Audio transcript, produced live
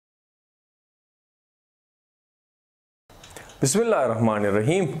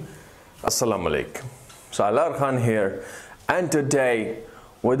Bismillahirrahmanirrahim. Assalamu alaikum. Salaar Khan here, and today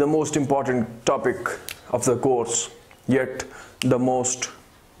with the most important topic of the course, yet the most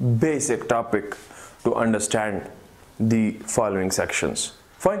basic topic to understand the following sections.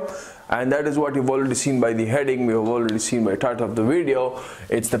 Fine, and that is what you've already seen by the heading. We have already seen by the title of the video.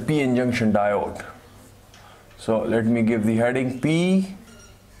 It's the PN junction diode. So let me give the heading: PN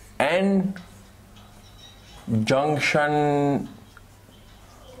junction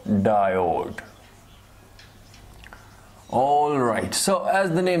diode. All right, so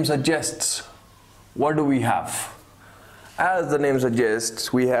as the name suggests, what do we have? As the name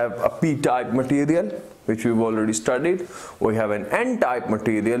suggests, we have a p-type material, which we've already studied. We have an n-type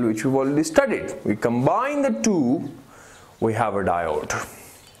material, which we've already studied. We combine the two, we have a diode.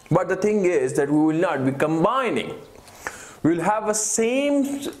 But the thing is that we will not be combining. We will have a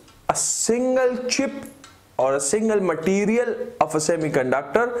single chip or a single material of a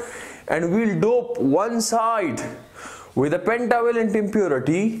semiconductor, and we'll dope one side with a pentavalent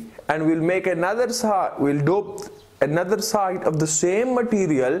impurity, and we'll make another side, we'll dope another side of the same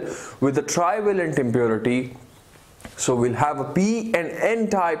material with a trivalent impurity. So we'll have a P and N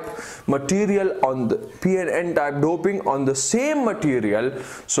type material on the P and N type doping on the same material.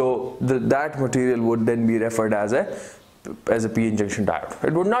 So that material would then be referred as a PN junction diode.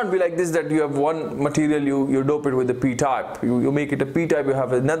 It would not be like this, that you have one material, you dope it with the P type, you make it a P type, you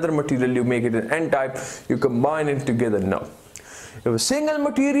have another material, you make it an N type, you combine it together. No. You have a single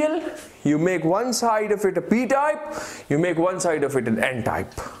material, you make one side of it a P type, you make one side of it an N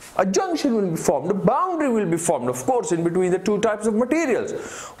type. A junction will be formed, a boundary will be formed, of course, in between the two types of materials.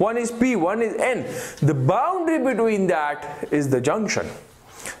 One is P, one is N. The boundary between that is the junction.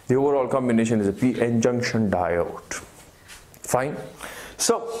 The overall combination is a PN junction diode. Fine.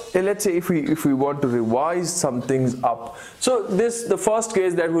 So let's say if we want to revise some things up. So the first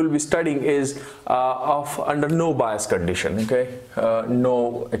case that we'll be studying is of under no bias condition. Okay,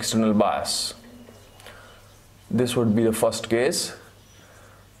 no external bias. This would be the first case.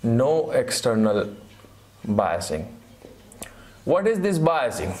 No external biasing. What is this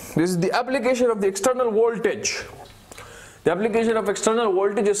biasing? This is the application of the external voltage. The application of external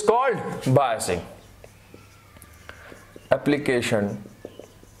voltage is called biasing. Application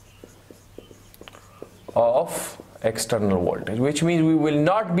of external voltage, which means we will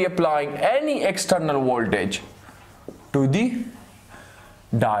not be applying any external voltage to the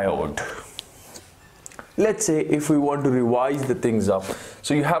diode. Let's say if we want to revise the things up,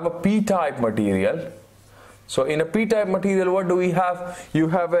 so you have a p-type material. So in a p-type material, what do we have? You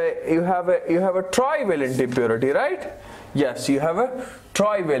have a trivalent impurity, right? Yes, you have a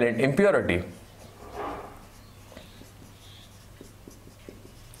trivalent impurity,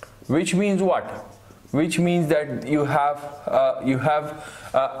 which means what? Which means that you have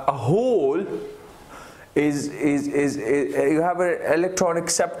a hole you have an electron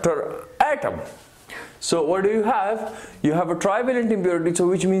acceptor atom. So what do you have? You have a trivalent impurity, so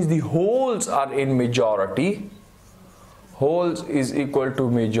which means the holes are in majority. Holes is equal to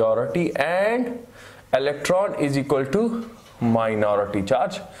majority and electron is equal to minority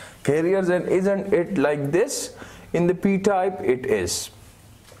charge carriers. And isn't it like this in the p-type? It is.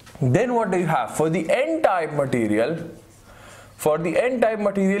 Then what do you have for the n-type material? For the n-type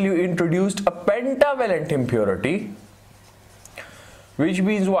material, you introduced a pentavalent impurity, which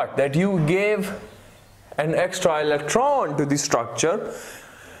means what? That you gave an extra electron to the structure.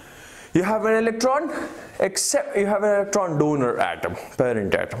 You have an electron, except you have an electron donor atom,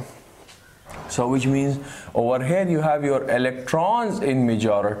 parent atom. So which means over here you have your electrons in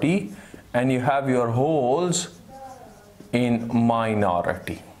majority and you have your holes in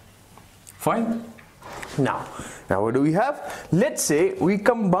minority. Fine. Now what do we have? Let's say we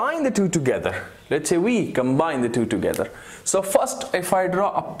combine the two together. Let's say we combine the two together. So first, if I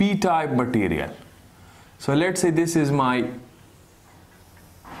draw a p-type material, so let's say this is my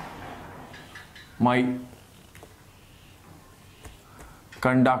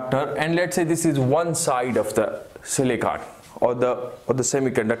conductor, and let's say this is one side of the silicon or the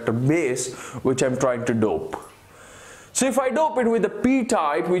semiconductor base which I'm trying to dope. So if I dope it with a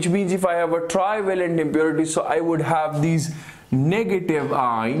p-type, which means if I have a trivalent impurity, so I would have these negative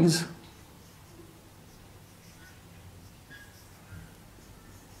ions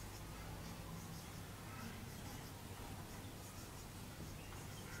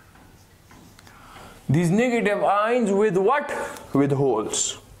with what? With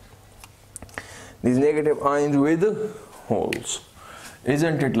holes. These negative ions with holes.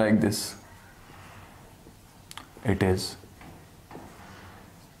 Isn't it like this? It is.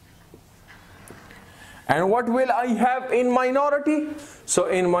 And what will I have in minority? So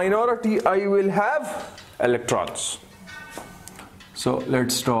in minority I will have electrons. So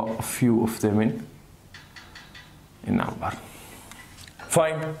let's draw a few of them in number.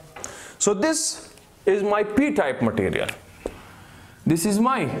 Fine. So this is my p-type material. This is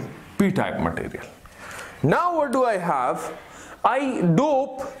my p-type material. Now what do I have? I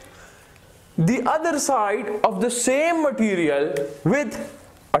dope the other side of the same material with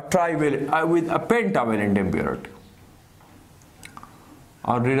a pentavalent impurity.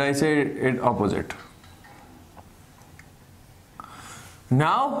 Or did I say it opposite?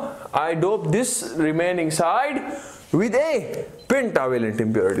 Now I dope this remaining side with a pentavalent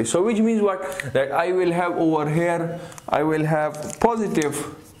impurity. So which means what? That I will have over here, I will have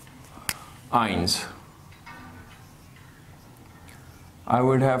positive ions. I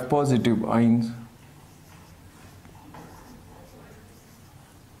would have positive ions.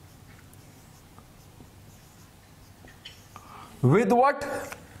 With what?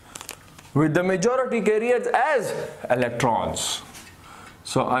 With the majority carriers as electrons.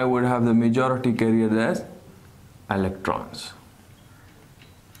 So I would have the majority carriers as electrons.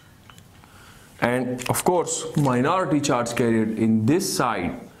 And of course, minority charge carrier in this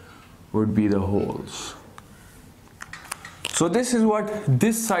side would be the holes. So this is what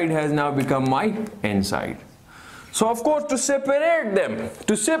this side has now become my n side. So of course, to separate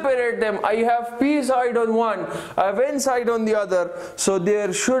them, I have p side on one, I have n side on the other. So there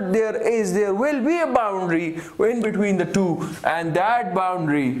will be a boundary in between the two, and that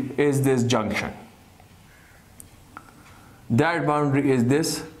boundary is this junction. That boundary is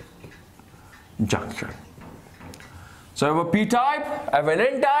this junction. So I have a p-type, I have an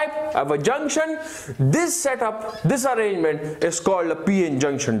n-type, I have a junction. This setup, this arrangement is called a p-n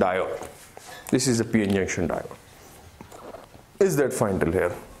junction diode. This is a p-n junction diode. Is that fine till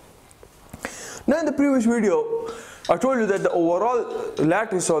here? Now in the previous video, I told you that the overall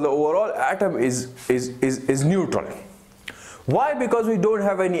lattice or the overall atom is neutral. Why? Because we don't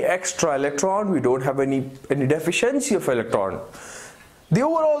have any extra electron, we don't have any deficiency of electron. The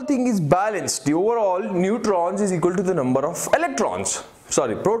overall thing is balanced. The overall neutrons is equal to the number of electrons.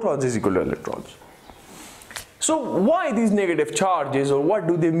 Sorry, protons is equal to electrons. So why these negative charges, or what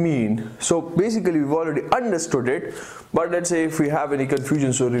do they mean? So basically we've already understood it, but let's say if we have any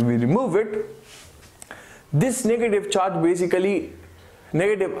confusion, so we remove it. This negative charge basically,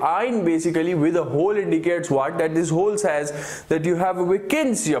 negative ion basically with a hole indicates what? That this hole says that you have a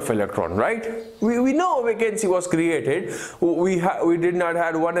vacancy of electron, right? We know a vacancy was created. We did not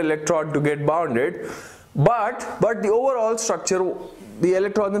have one electron to get bounded, but the overall structure, the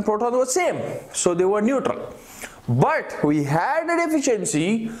electrons and protons were same, so they were neutral. But we had a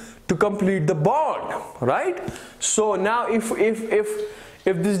deficiency to complete the bond, right? So now if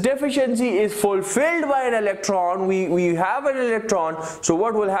this deficiency is fulfilled by an electron, we have an electron, so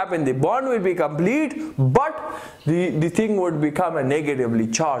what will happen? The bond will be complete, but the thing would become a negatively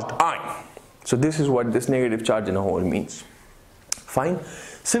charged ion. So this is what this negative charge in a hole means. Fine.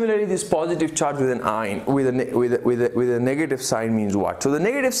 Similarly, this positive charge with an ion, with a negative sign means what? So the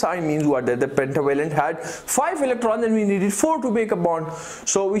negative sign means what? That the pentavalent had 5 electrons and we needed 4 to make a bond.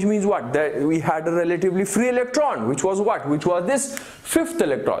 So which means what? That we had a relatively free electron, which was what? Which was this 5th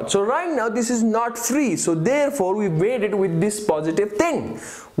electron. So right now this is not free, so therefore we made it with this positive thing.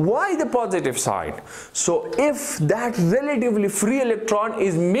 Why the positive sign? So if that relatively free electron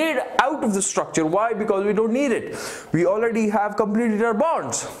is made out of the structure, why? Because we don't need it. We already have completed our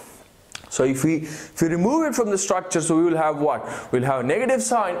bonds. So if we remove it from the structure, so we will have what? We'll have a negative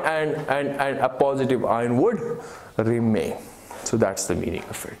sign and a positive ion would remain. So that's the meaning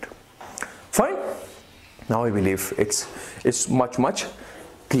of it. Fine. Now I believe it's much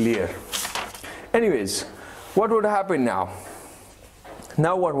clear. Anyways, what would happen now?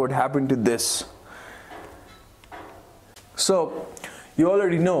 Now what would happen to this? So you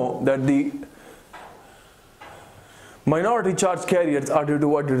already know that the minority charge carriers are due to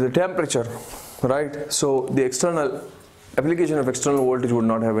what? Due to the temperature, right? So the external application of external voltage would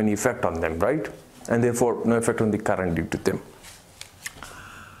not have any effect on them, right? And therefore no effect on the current due to them.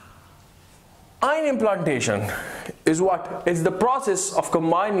 Ion implantation is what? It's the process of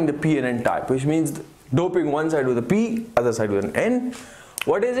combining the p and n type, which means doping one side with a p, other side with an n.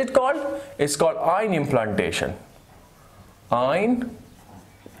 What is it called? It's called ion implantation. Ion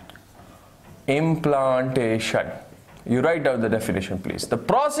implantation. You write down the definition, please. The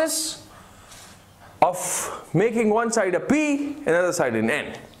process of making one side a p, another side an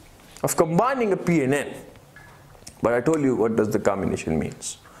n, of combining a p and n. But I told you what does the combination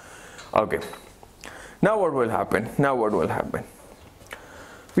means. Okay. Now what will happen?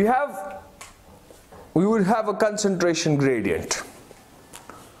 We have we would have a concentration gradient.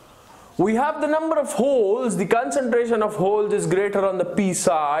 We have the number of holes, the concentration of holes is greater on the p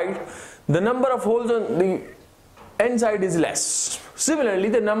side, the number of holes on the n side is less. Similarly,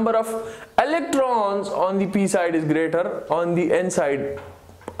 the number of electrons on the p side is greater, on the n side,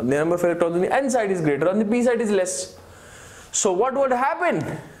 the number of electrons on the n side is greater, on the p side is less. So what would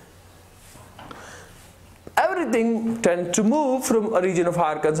happen? Everything tends to move from a region of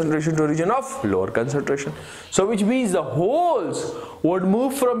higher concentration to a region of lower concentration. So which means the holes would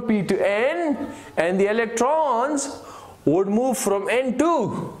move from p to n and the electrons would move from n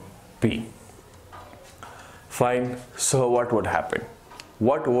to p. Fine. So what would happen?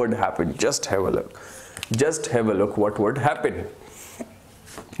 What would happen? Just have a look. Just have a look what would happen.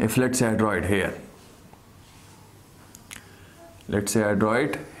 If let's say I draw it here. Let's say I draw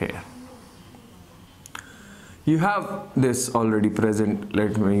it here. You have this already present.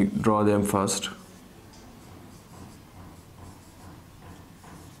 Let me draw them first.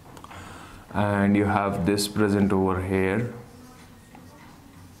 And you have this present over here.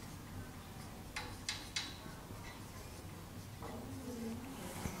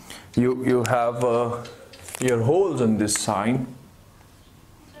 You have your holes on this side.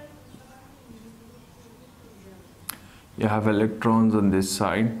 You have electrons on this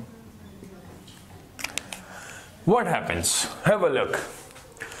side. What happens? Have a look.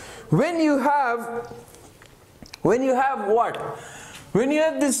 When you have what? When you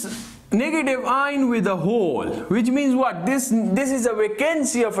have this negative ion with a hole, which means what? This is a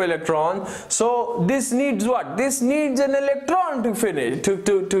vacancy of electron. So this needs what? This needs an electron to finish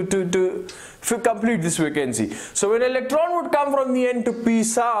to complete this vacancy. So when electron would come from the n to p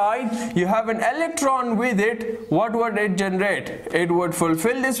side, you have an electron with it. What would it generate? It would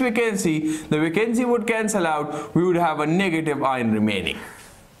fulfill this vacancy. The vacancy would cancel out. We would have a negative ion remaining.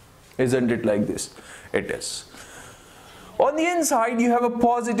 Isn't it like this? It is. On the inside, you have a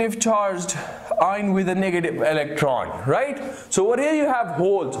positive charged ion with a negative electron, right? So over here you have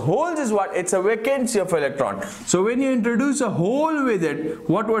holes. Holes is what? It's a vacancy of electron. So when you introduce a hole with it,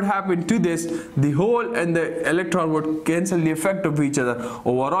 what would happen to this? The hole and the electron would cancel the effect of each other.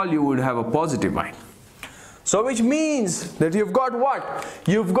 Overall, you would have a positive ion. So which means that you've got what?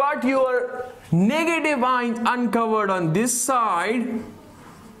 You've got your negative ions uncovered on this side,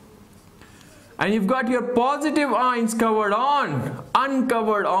 and you've got your positive ions uncovered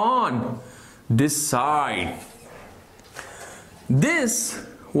on this side. This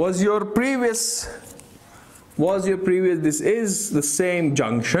was your previous, this is the same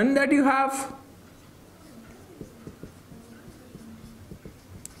junction that you have.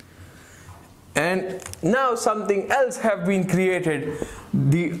 And now something else have been created.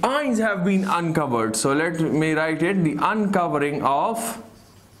 The ions have been uncovered. So let me write it, the uncovering of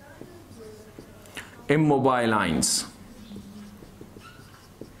immobile ions.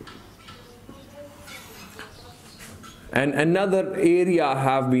 And another area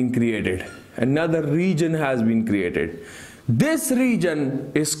have been created. Another region has been created. This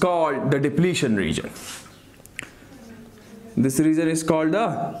region is called the depletion region. This region is called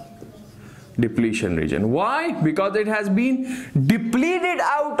the depletion region. Why? Because it has been depleted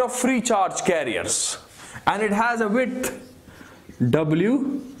out of free charge carriers. And it has a width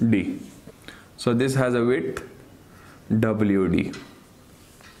WD. So this has a width WD.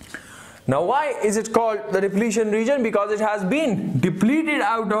 Now why is it called the depletion region? Because it has been depleted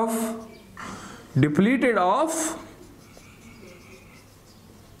of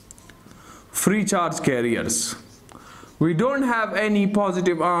free charge carriers. We don't have any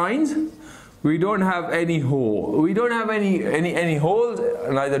positive ions. We don't have any hole. We don't have any holes.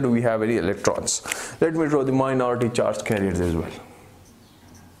 Neither do we have any electrons. Let me draw the minority charge carriers as well.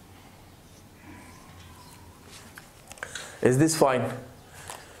 Is this fine?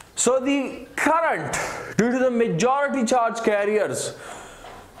 So the current due to the majority charge carriers,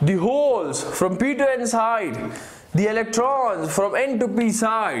 the holes from p to n side, the electrons from n to p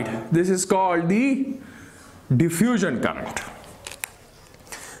side, this is called the diffusion current.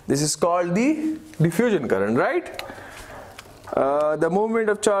 This is called the diffusion current, right? The movement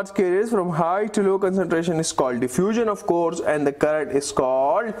of charge carriers from high to low concentration is called diffusion, of course, and the current is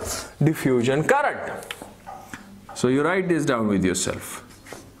called diffusion current. So you write this down with yourself.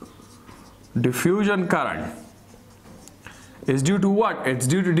 Diffusion current is due to what? It's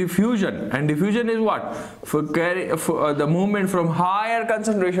due to diffusion, and diffusion is what? For the movement from higher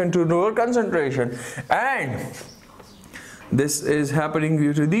concentration to lower concentration, and this is happening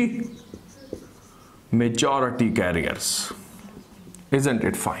due to the majority carriers. Isn't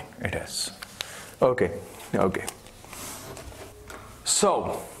it fine? It is. Okay.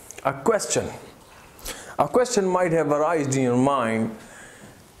 So a question. a question might have arisen in your mind,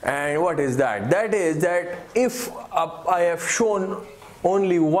 and what is that? That is that if I have shown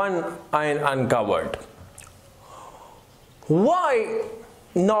only one ion uncovered, why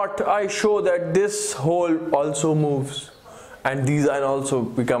not I show that this hole also moves and these ions also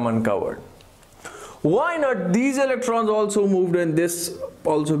become uncovered? Why not these electrons also moved and this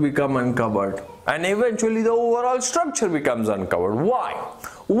also become uncovered, and eventually the overall structure becomes uncovered? Why?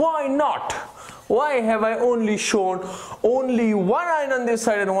 Why not? Why have I only shown only one ion on this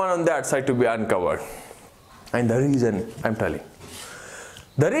side and one on that side to be uncovered? And the reason I'm telling.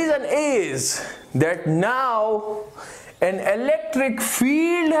 The reason is that now an electric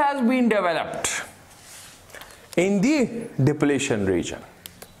field has been developed in the depletion region.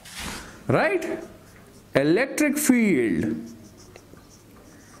 Right? Electric field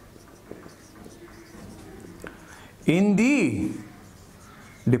in the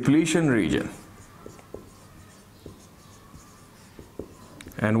depletion region.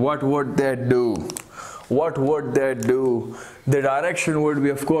 And what would that do? What would that do? The direction would be,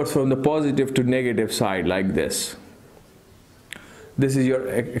 of course, from the positive to negative side, like this. This is your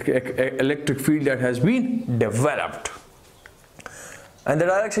electric field that has been developed. And the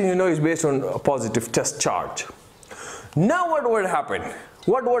direction, you know, is based on a positive test charge. Now what would happen?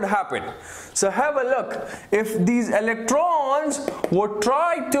 What would happen? So have a look. If these electrons would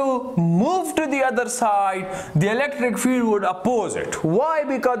try to move to the other side, the electric field would oppose it. Why?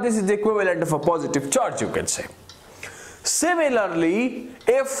 Because this is the equivalent of a positive charge, you can say. Similarly,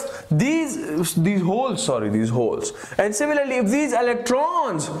 if these holes, and similarly if these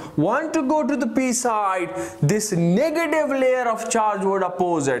electrons want to go to the p side, this negative layer of charge would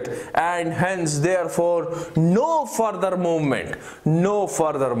oppose it, and hence therefore no further movement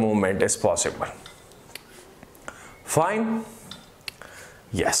is possible. Fine?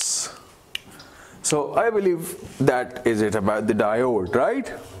 Yes. So I believe that is it about the diode,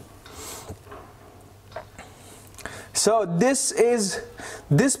 right? So this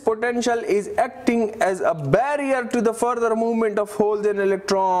potential is acting as a barrier to the further movement of holes and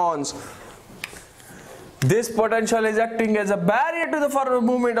electrons. This potential is acting as a barrier to the further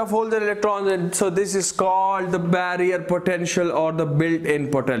movement of holes and electrons, and so this is called the barrier potential or the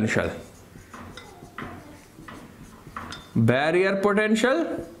built-in potential. Barrier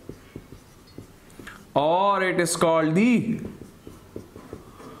potential, or it is called the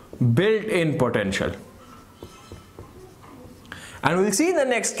built-in potential. And we'll see in the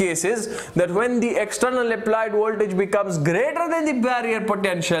next cases that when the external applied voltage becomes greater than the barrier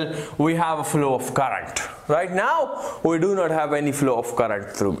potential, we have a flow of current. Right now, we do not have any flow of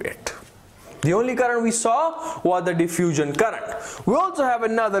current through it. The only current we saw was the diffusion current. We also have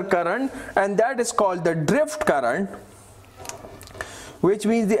another current, and that is called the drift current, which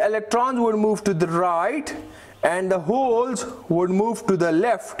means the electrons would move to the right and the holes would move to the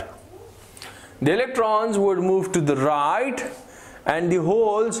left. The electrons would move to the right and the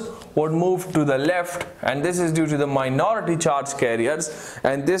holes would move to the left, and this is due to the minority charge carriers,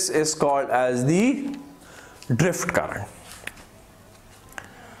 and this is called as the drift current.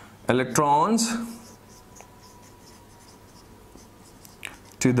 Electrons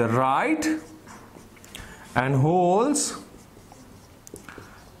to the right and holes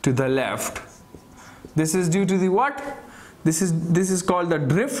to the left. This is due to the what? This is called the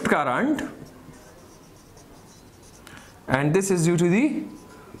drift current, and this is due to the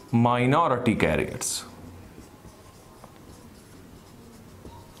minority carriers.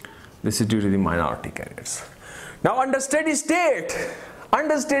 This is due to the minority carriers. Now under steady state,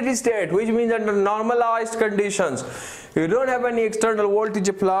 which means under normalized conditions, you don't have any external voltage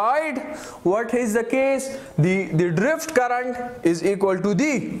applied, what is the case? The drift current is equal to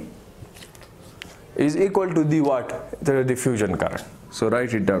the what? The diffusion current. So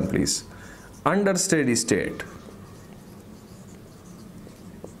write it down, please. Under steady state,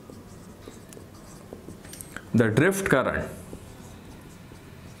 the drift current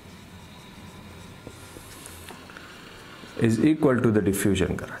is equal to the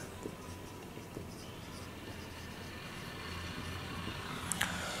diffusion current.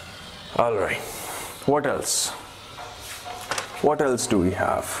 All right, what else? What else do we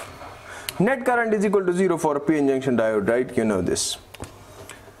have? Net current is equal to 0 for a p-n junction diode, right? You know this.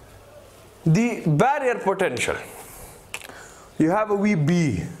 The barrier potential, you have a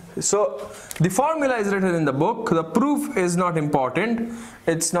VB. So the formula is written in the book. The proof is not important.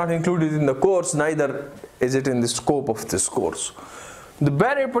 It's not included in the course, neither is it in the scope of this course. The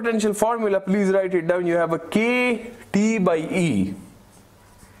barrier potential formula, please write it down. You have a KT by E.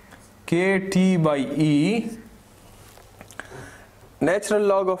 KT by E, natural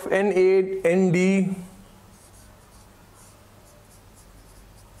log of NA ND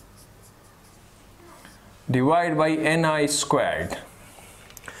divided by Ni squared.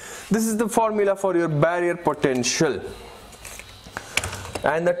 This is the formula for your barrier potential.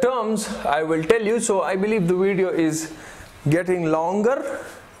 And the terms I will tell you. So I believe the video is getting longer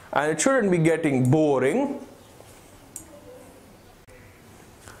and it shouldn't be getting boring.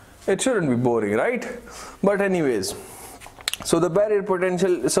 It shouldn't be boring, right? But anyways, so the barrier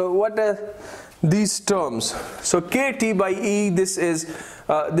potential, so what are these terms? So KT by E, this is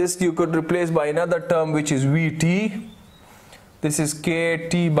this you could replace by another term which is VT. This is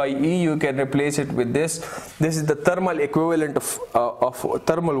KT by E, you can replace it with this. This is the thermal equivalent of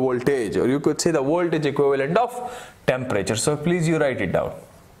thermal voltage, or you could say the voltage equivalent of temperature. So please you write it down.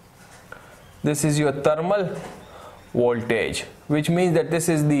 This is your thermal voltage, which means that this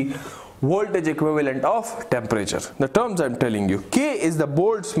is the voltage equivalent of temperature. The terms I'm telling you. K is the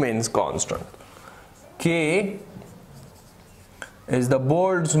Boltzmann's constant. K is the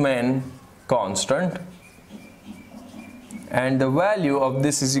Boltzmann constant. And the value of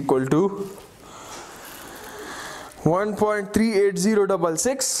this is equal to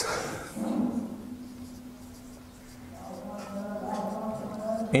 1.38066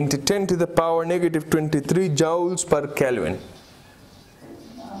 into 10 to the power negative 23 joules per Kelvin.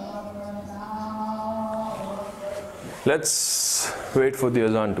 Let's wait for the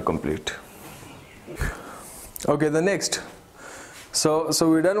azan to complete. Okay, the next. So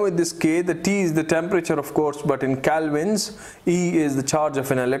we're done with this K. The T is the temperature, of course, but in kelvins. E is the charge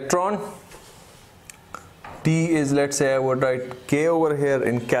of an electron. T is, let's say I would write K over here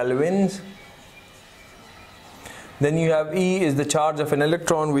in kelvins. Then you have E is the charge of an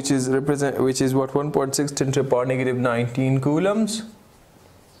electron, which is what 1.6 10 to the power negative 19 coulombs.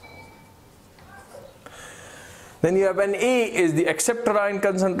 Then you have an A is the acceptor ion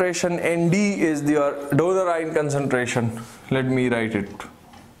concentration and D is your donor ion concentration. Let me write it.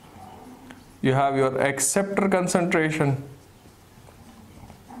 You have your acceptor concentration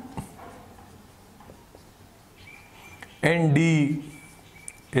and D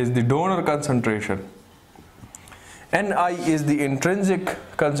is the donor concentration. Ni is the intrinsic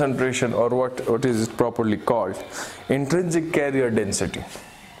concentration, or what is it properly called? Intrinsic carrier density.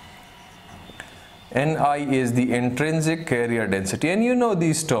 Ni is the intrinsic carrier density, and you know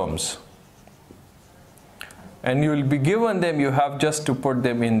these terms. And you will be given them, you have just to put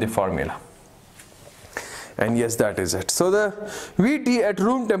them in the formula. And yes, that is it. So the Vt at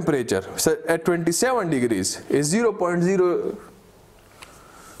room temperature, so at 27 degrees, is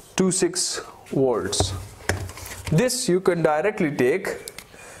 0.026 volts. This you can directly take,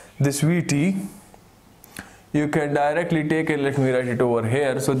 this Vt, you can directly take it, let me write it over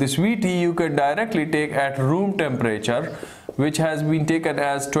here. So this Vt you can directly take at room temperature, which has been taken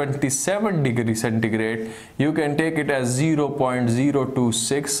as 27 degrees centigrade. You can take it as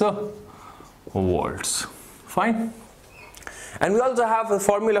 0.026 volts. Fine. And we also have a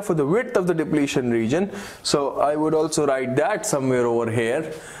formula for the width of the depletion region. So I would also write that somewhere over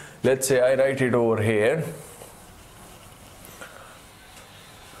here. Let's say I write it over here.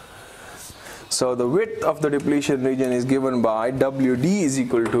 So the width of the depletion region is given by WD is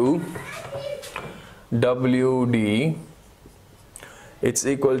equal to WD. It's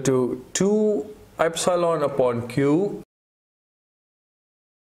equal to 2 epsilon upon Q.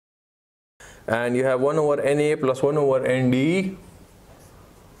 And you have 1 over Na plus 1 over Nd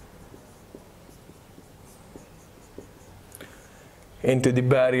into the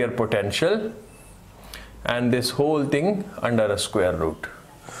barrier potential, and this whole thing under a square root.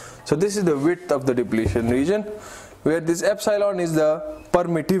 So this is the width of the depletion region, where this epsilon is the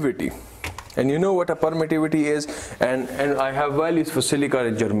permittivity. And you know what a permittivity is, and I have values for silicon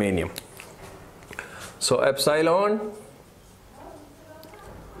and germanium. So epsilon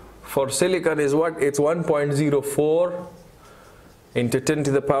for silicon is what? It's 1.04 into 10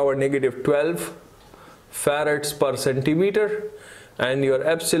 to the power negative 12 farads per centimeter, and your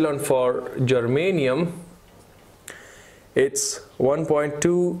epsilon for germanium, it's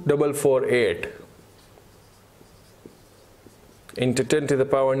 1.2448 into 10 to the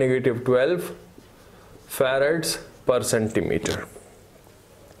power negative 12 farads per centimeter.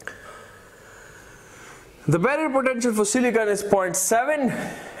 The barrier potential for silicon is 0.7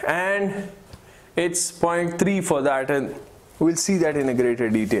 and it's 0.3 for that, and we'll see that in a greater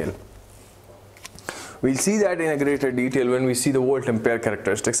detail. We'll see that in a greater detail when we see the volt ampere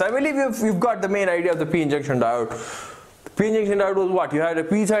characteristics. I believe you've got the main idea of the P junction diode. P-junction diode was what? You had a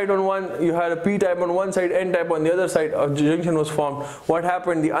P-type on one, you had a P-type on one side, N-type on the other side. A junction was formed. What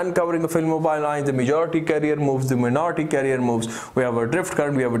happened? The uncovering of immobile lines, the majority carrier moves, the minority carrier moves. We have a drift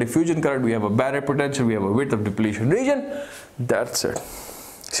current, we have a diffusion current, we have a barrier potential, we have a width of depletion region. That's it.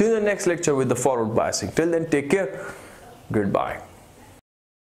 See you in the next lecture with the forward biasing. Till then, take care. Goodbye.